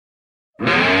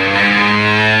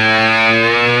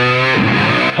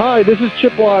Hi, this is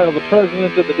Chip Wile, the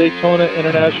president of the Daytona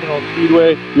International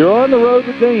Speedway. You're on the road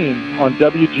to Dane on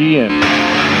WGN.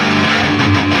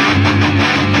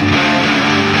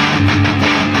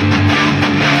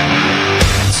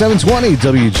 720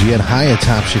 WGN high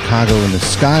atop Chicago in the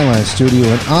Skyline Studio,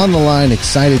 and on the line,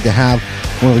 excited to have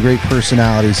one of the great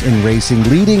personalities in racing,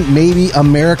 leading maybe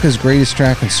America's greatest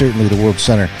track and certainly the world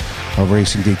center of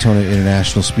racing, Daytona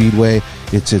International Speedway.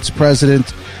 It's its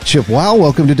president, Chip Wile.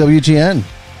 Welcome to WGN.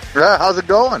 Yeah, how's it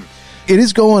going? It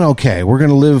is going okay. We're going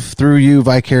to live through you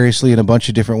vicariously in a bunch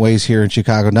of different ways here in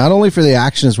Chicago, not only for the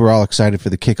action, as we're all excited for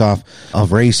the kickoff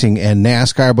of racing and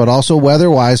NASCAR, but also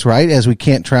weather-wise, right? As we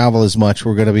can't travel as much,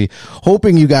 we're going to be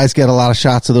hoping you guys get a lot of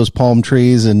shots of those palm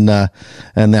trees and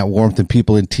that warmth and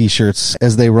people in T-shirts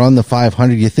as they run the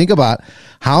 500. You think about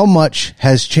how much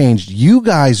has changed. You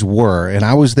guys were, and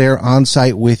I was there on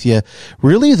site with you,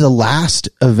 really the last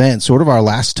event, sort of our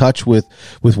last touch with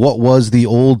what was the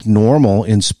old normal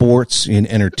in sports, in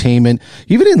entertainment,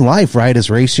 even in life, right? As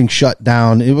racing shut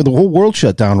down, the whole world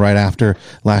shut down right after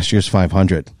last year's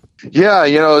 500. Yeah,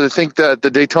 to think that the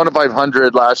Daytona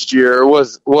 500 last year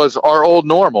was our old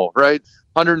normal, right?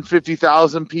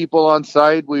 150,000 people on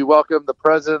site. We welcomed the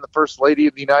president, the first lady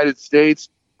of the United States,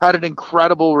 had an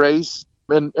incredible race.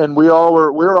 And we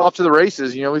were off to the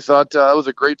races. We thought it was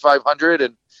a great 500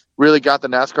 and really got the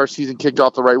NASCAR season kicked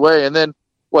off the right way. And then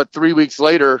 3 weeks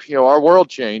later, our world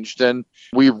changed and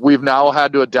we've now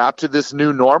had to adapt to this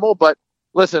new normal. But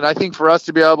listen, I think for us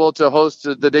to be able to host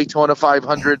the Daytona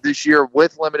 500 this year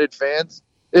with limited fans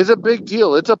is a big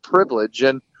deal. It's a privilege,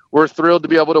 and we're thrilled to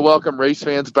be able to welcome race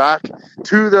fans back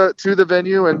to the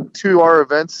venue and to our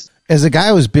events. As a guy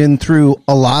who's been through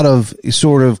a lot of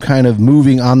sort of kind of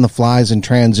moving on the flies and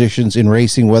transitions in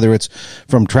racing, whether it's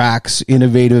from tracks,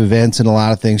 innovative events, and a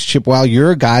lot of things, Chip, Wile,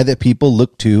 you're a guy that people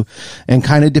look to and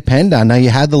kind of depend on. Now, you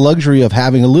had the luxury of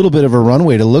having a little bit of a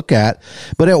runway to look at,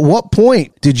 but at what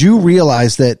point did you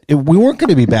realize that we weren't going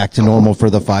to be back to normal for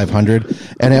the 500?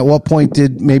 And at what point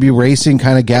did maybe racing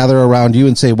kind of gather around you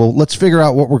and say, well, let's figure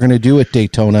out what we're going to do at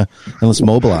Daytona and let's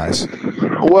mobilize?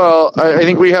 Well, I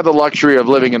think we have the luxury of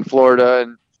living in Florida,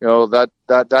 and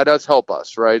that does help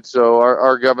us, right? So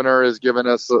our governor has given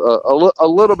us a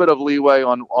little bit of leeway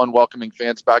on welcoming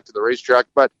fans back to the racetrack,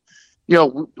 but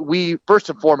we first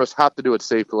and foremost have to do it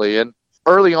safely. And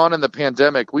early on in the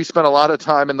pandemic, we spent a lot of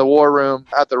time in the war room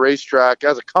at the racetrack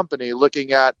as a company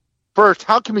looking at, first,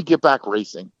 how can we get back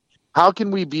racing? How can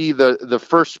we be the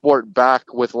first sport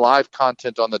back with live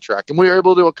content on the track? And we were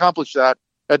able to accomplish that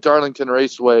at Darlington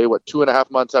Raceway, 2.5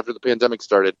 months after the pandemic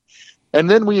started. And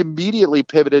then we immediately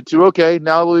pivoted to, okay,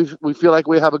 now we feel like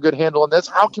we have a good handle on this.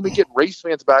 How can we get race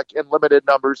fans back in limited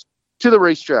numbers to the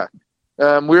racetrack? We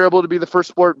were able to be the first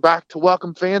sport back to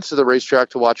welcome fans to the racetrack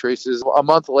to watch races a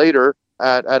month later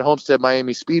at Homestead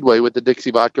Miami Speedway with the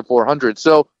Dixie Vodka 400.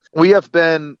 So we have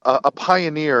been a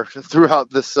pioneer throughout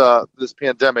this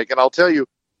pandemic. And I'll tell you,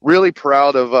 really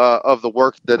proud of the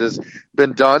work that has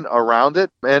been done around it.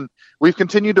 And we've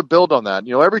continued to build on that.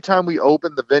 Every time we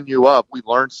open the venue up, we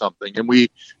learn something, and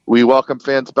we welcome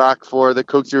fans back for the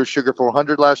Coke Zero Sugar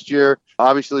 400 last year.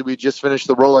 Obviously, we just finished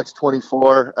the Rolex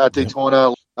 24 at Daytona.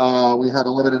 We had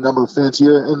a limited number of fans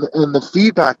here, and the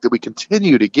feedback that we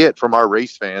continue to get from our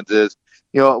race fans is,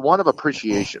 one of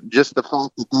appreciation, just the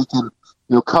fact that they can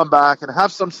come back and have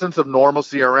some sense of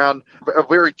normalcy around a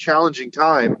very challenging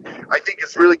time. I think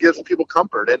it really gives people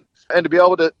comfort, and to be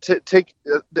able to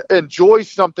enjoy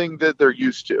something that they're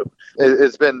used to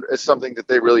is something that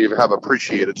they really have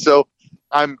appreciated. So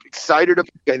I'm excited.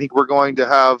 I think we're going to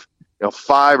have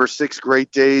 5 or 6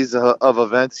 great days of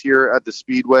events here at the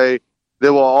Speedway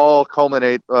that will all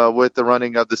culminate with the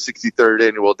running of the 63rd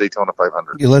annual Daytona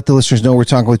 500. You let the listeners know we're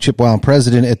talking with Chip Wile,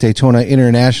 president at Daytona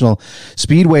International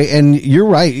Speedway. And you're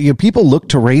right. People look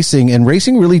to racing, and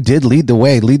racing really did lead the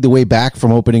way back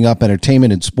from opening up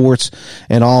entertainment and sports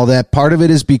and all that. Part of it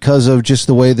is because of just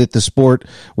the way that the sport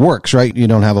works, right? You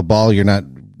don't have a ball. You're not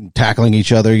tackling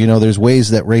each other. There's ways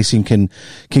that racing can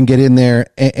get in there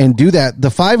and do that.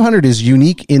 The 500 is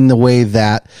unique in the way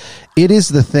that it is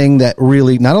the thing that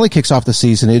really not only kicks off the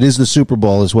season, it is the Super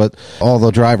Bowl, is what all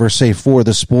the drivers say for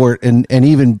the sport, and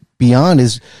even beyond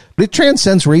but it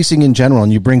transcends racing in general,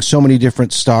 and you bring so many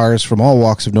different stars from all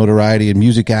walks of notoriety and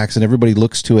music acts, and everybody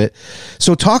looks to it.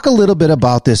 So talk a little bit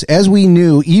about this. As we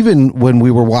knew, even when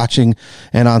we were watching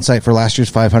and on site for last year's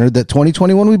 500, that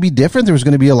 2021 would be different. There was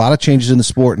going to be a lot of changes in the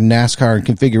sport and NASCAR and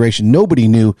configuration. Nobody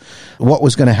knew what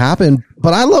was going to happen.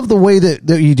 But I love the way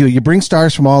that you do it. You bring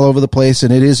stars from all over the place,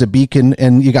 and it is a beacon,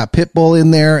 and you got Pitbull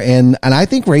in there. And I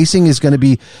think racing is going to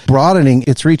be broadening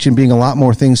its reach and being a lot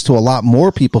more things to a lot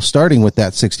more people, starting with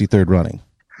that 63rd running.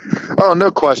 Oh,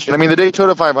 no question. I mean, the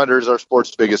Daytona 500 is our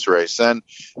sport's biggest race, and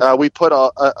we put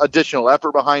additional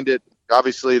effort behind it.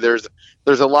 Obviously, there's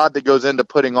a lot that goes into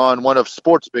putting on one of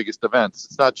sports' biggest events.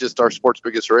 It's not just our sport's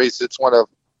biggest race; it's one of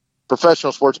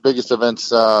professional sports' biggest events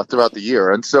throughout the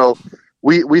year. And so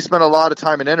we spend a lot of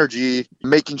time and energy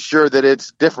making sure that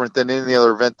it's different than any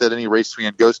other event that any race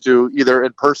fan goes to, either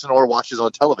in person or watches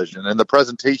on television. And the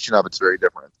presentation of it's very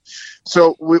different.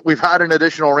 So we've had an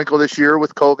additional wrinkle this year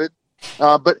with COVID,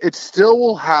 but it still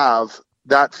will have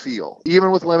that feel.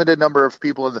 Even with limited number of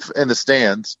people in the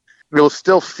stands, it will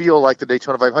still feel like the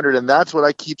Daytona 500. And that's what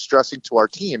I keep stressing to our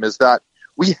team, is that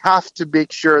we have to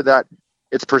make sure that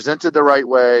it's presented the right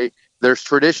way. There's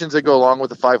traditions that go along with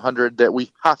the 500 that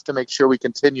we have to make sure we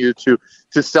continue to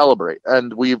celebrate.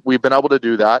 And we've been able to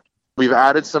do that. We've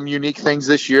added some unique things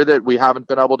this year that we haven't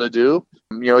been able to do.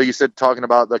 You said, talking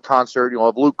about the concert,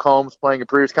 of Luke Combs playing a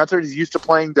previous concert. He's used to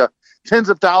playing to tens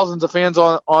of thousands of fans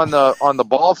on the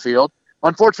ball field.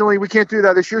 Unfortunately, we can't do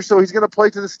that this year, so he's going to play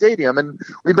to the stadium, and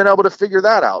we've been able to figure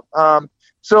that out.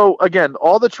 So, again,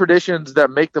 all the traditions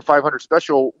that make the 500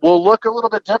 special will look a little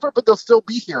bit different, but they'll still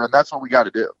be here, and that's what we got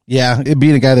to do. Yeah,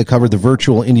 being a guy that covered the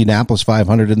virtual Indianapolis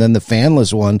 500 and then the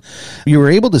fanless one, you were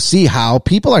able to see how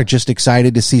people are just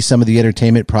excited to see some of the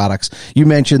entertainment products. You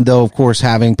mentioned, though, of course,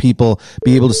 having people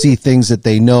be able to see things that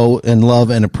they know and love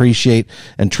and appreciate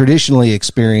and traditionally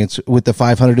experience with the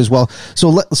 500 as well. So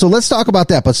let's talk about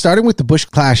that. But starting with the Busch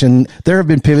Clash, and there have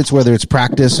been pivots, whether it's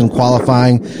practice and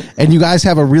qualifying, and you guys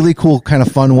have a really cool kind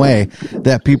of fun way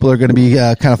that people are going to be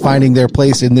kind of finding their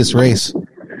place in this race.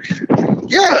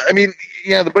 Yeah, I mean,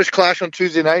 the Busch Clash on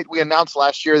Tuesday night, we announced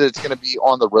last year that it's going to be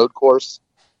on the road course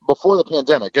before the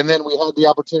pandemic. And then we had the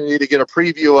opportunity to get a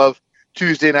preview of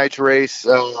Tuesday night's race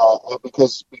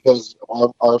because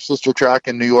our sister track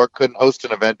in New York couldn't host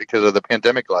an event because of the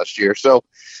pandemic last year. So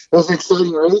it was an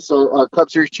exciting race. Our Cup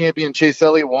Series champion, Chase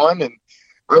Elliott, won. And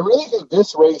I really think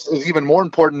this race is even more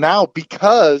important now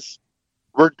because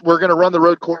we're going to run the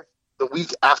road course the week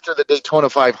after the Daytona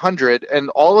 500, and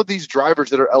all of these drivers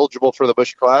that are eligible for the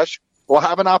Busch Clash will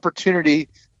have an opportunity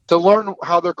to learn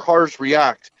how their cars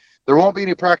react. There won't be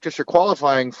any practice or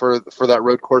qualifying for that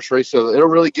road course race, so it'll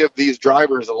really give these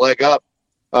drivers a leg up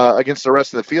against the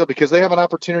rest of the field, because they have an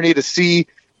opportunity to see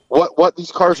what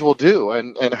these cars will do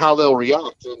and how they'll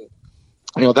react.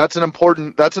 And that's an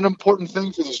important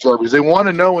thing for these drivers. They want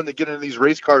to know when they get into these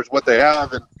race cars what they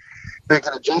have, and they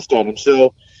can adjust on them.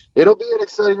 So it'll be an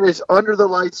exciting race under the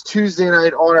lights Tuesday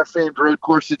night on our famed road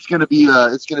course. It's going to be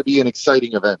an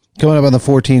exciting event. Coming up on the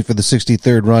 14th for the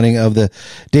 63rd running of the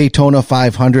Daytona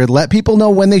 500. Let people know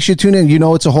when they should tune in.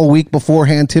 It's a whole week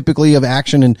beforehand, typically, of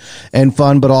action and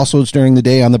fun, but also it's during the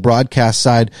day on the broadcast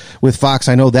side with Fox.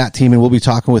 I know that team, and we'll be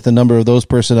talking with a number of those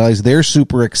personalities. They're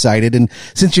super excited. And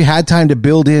since you had time to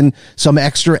build in some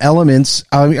extra elements,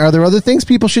 are there other things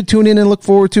people should tune in and look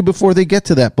forward to before they get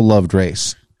to that beloved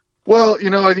race? Well,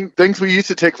 I think things we used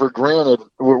to take for granted,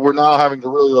 we're now having to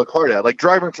really look hard at, like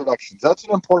driver introductions. That's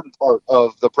an important part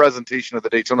of the presentation of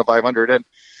the Daytona 500. And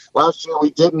last year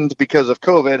we didn't, because of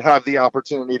COVID, have the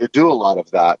opportunity to do a lot of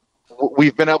that.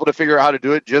 We've been able to figure out how to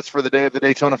do it just for the day of the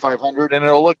Daytona 500, and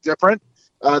it'll look different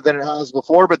than it has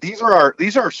before. But these are our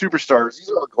superstars. These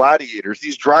are our gladiators.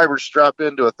 These drivers strapped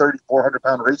into a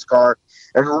 3,400-pound race car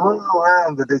and running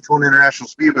around the Daytona International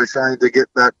Speedway trying to get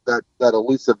that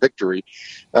elusive victory.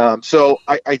 So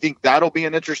I think that'll be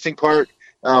an interesting part.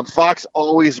 Fox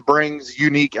always brings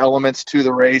unique elements to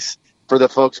the race for the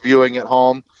folks viewing at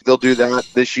home. They'll do that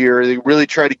this year. They really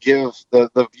try to give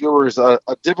the viewers a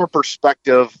different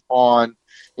perspective on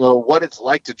what it's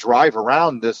like to drive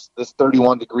around this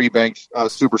 31-degree banked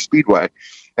super speedway.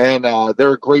 And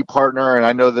they're a great partner, and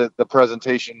I know that the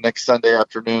presentation next Sunday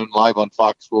afternoon live on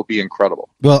Fox will be incredible.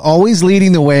 Well, always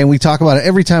leading the way, and we talk about it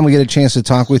every time we get a chance to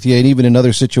talk with you, and even in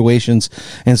other situations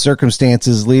and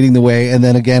circumstances, leading the way. And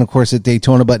then again, of course, at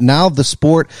Daytona. But now the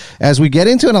sport, as we get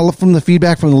into it, I'll look from the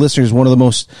feedback from the listeners, one of the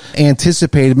most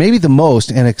anticipated, maybe the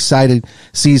most, and excited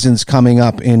seasons coming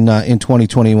up in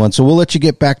 2021. So we'll let you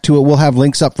get back to it. We'll have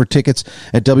links up for tickets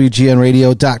at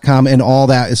WGNradio.com and all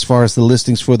that as far as the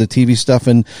listings for the TV stuff.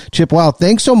 And Chip Wile,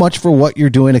 thanks so much for what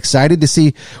you're doing. Excited to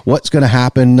see what's going to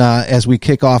happen as we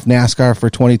kick off NASCAR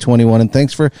for 2021. And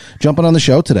thanks for jumping on the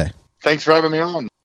show today. Thanks for having me on.